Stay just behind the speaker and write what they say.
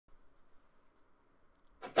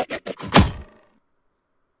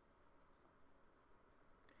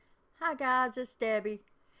Hi guys, it's Debbie.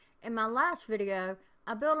 In my last video,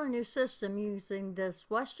 I built a new system using this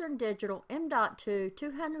Western Digital M.2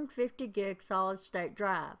 250 gig solid state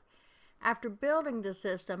drive. After building the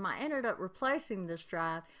system, I ended up replacing this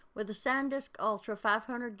drive with a SanDisk Ultra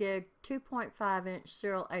 500 gig 2.5 inch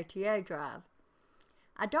serial ATA drive.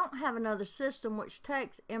 I don't have another system which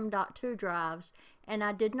takes M.2 drives, and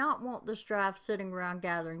I did not want this drive sitting around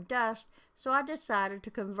gathering dust, so I decided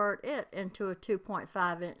to convert it into a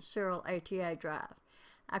 2.5 inch serial ATA drive.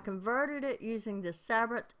 I converted it using the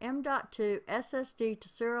Sabrent M.2 SSD to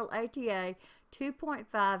serial ATA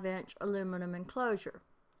 2.5 inch aluminum enclosure.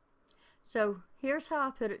 So here's how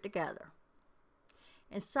I put it together.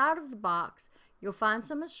 Inside of the box, you'll find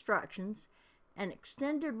some instructions, an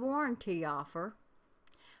extended warranty offer,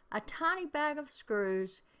 a tiny bag of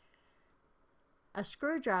screws, a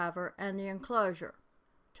screwdriver, and the enclosure.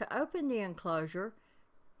 To open the enclosure,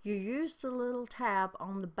 you use the little tab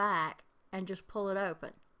on the back and just pull it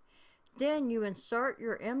open. Then you insert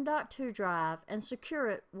your M.2 drive and secure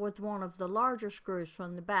it with one of the larger screws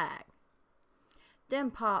from the bag.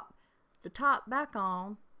 Then pop the top back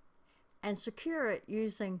on and secure it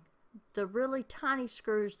using the really tiny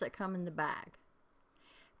screws that come in the bag.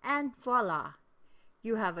 And voila!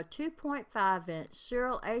 You have a 2.5 inch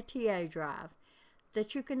serial ATA drive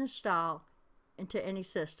that you can install into any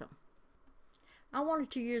system. I wanted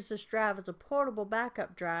to use this drive as a portable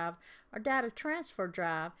backup drive or data transfer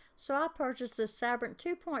drive, so I purchased this Sabrent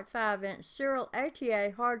 2.5 inch serial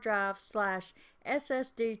ATA hard drive /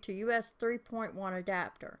 SSD to US 3.1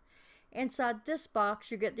 adapter. Inside this box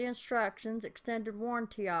you get the instructions, extended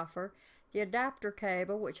warranty offer, the adapter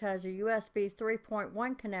cable which has a USB 3.1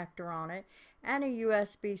 connector on it, and a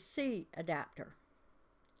USB-C adapter.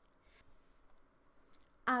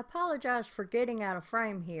 I apologize for getting out of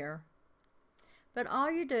frame here, but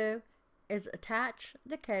all you do is attach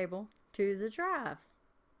the cable to the drive.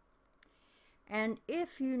 And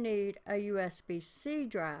if you need a USB-C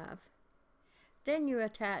drive, then you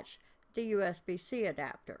attach the USB-C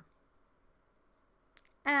adapter.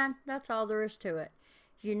 And that's all there is to it.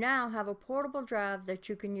 You now have a portable drive that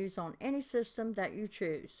you can use on any system that you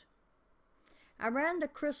choose. I ran the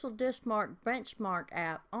Crystal DiskMark benchmark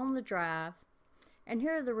app on the drive, and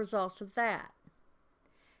here are the results of that.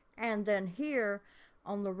 And then here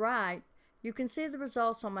on the right, you can see the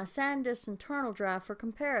results on my SanDisk internal drive for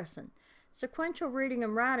comparison. Sequential reading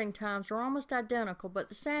and writing times are almost identical, but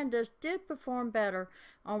the SanDisk did perform better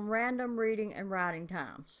on random reading and writing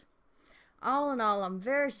times. All in all, I'm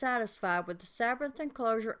very satisfied with the Sabrent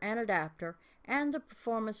Enclosure and adapter and the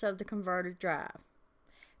performance of the converted drive.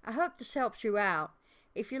 I hope this helps you out.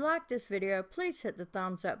 If you like this video, please hit the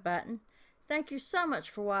thumbs up button. Thank you so much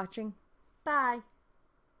for watching. Bye.